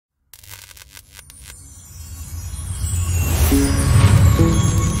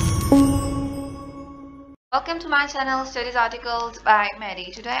Welcome to my channel Studies Articles by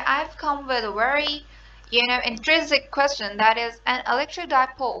Mehdi. Today I've come with a very intrinsic question, that is, an electric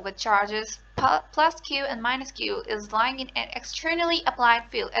dipole with charges plus Q and minus Q is lying in an externally applied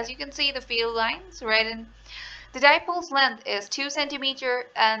field. As you can see, the field lines right in the dipole's length is 2 centimeter,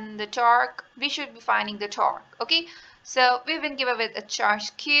 and the torque, we should be finding the torque. Okay, so we've been given with a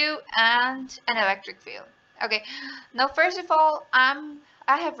charge Q and an electric field. Okay, now first of all,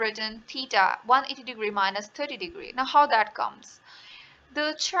 I have written theta 180 degree minus 30 degree. Now how that comes?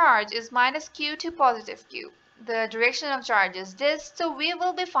 The charge is minus Q to positive Q. The direction of charge is this, so we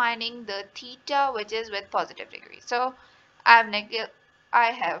will be finding the theta which is with positive degree. So I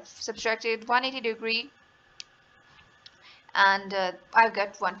have subtracted 180 degree and I've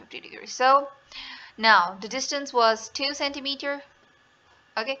got 150 degrees. So now the distance was 2 centimeter.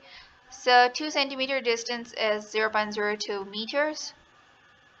 Okay, so 2 centimeter distance is 0.02 meters.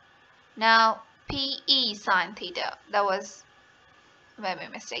 Now PE sine theta, that was maybe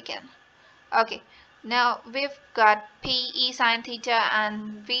mistaken. Okay, now we've got PE sine theta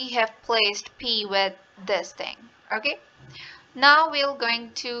and we have placed P with this thing. Okay, now we're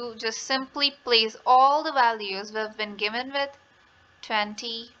going to just simply place all the values we've been given with.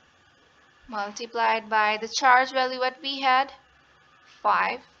 20 multiplied by the charge value what we had,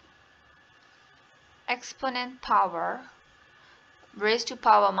 5 exponent power raised to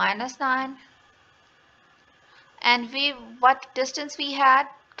power minus 9, and what distance we had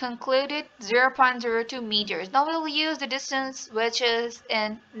concluded 0.02 meters. Now we'll use the distance which is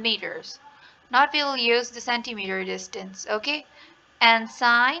in meters, not we'll use the centimeter distance. Okay, and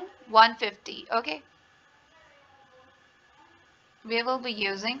sine 150. Okay, we will be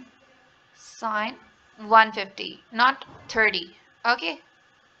using sine 150, not 30. Okay,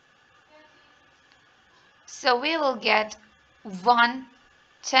 so we will get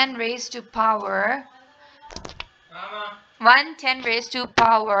 110 raised to power 110 raised to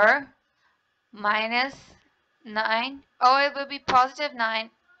power minus 9, or it will be positive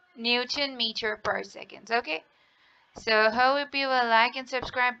 9 Newton meter per second. Okay, so hope you will like and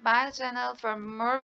subscribe my channel for more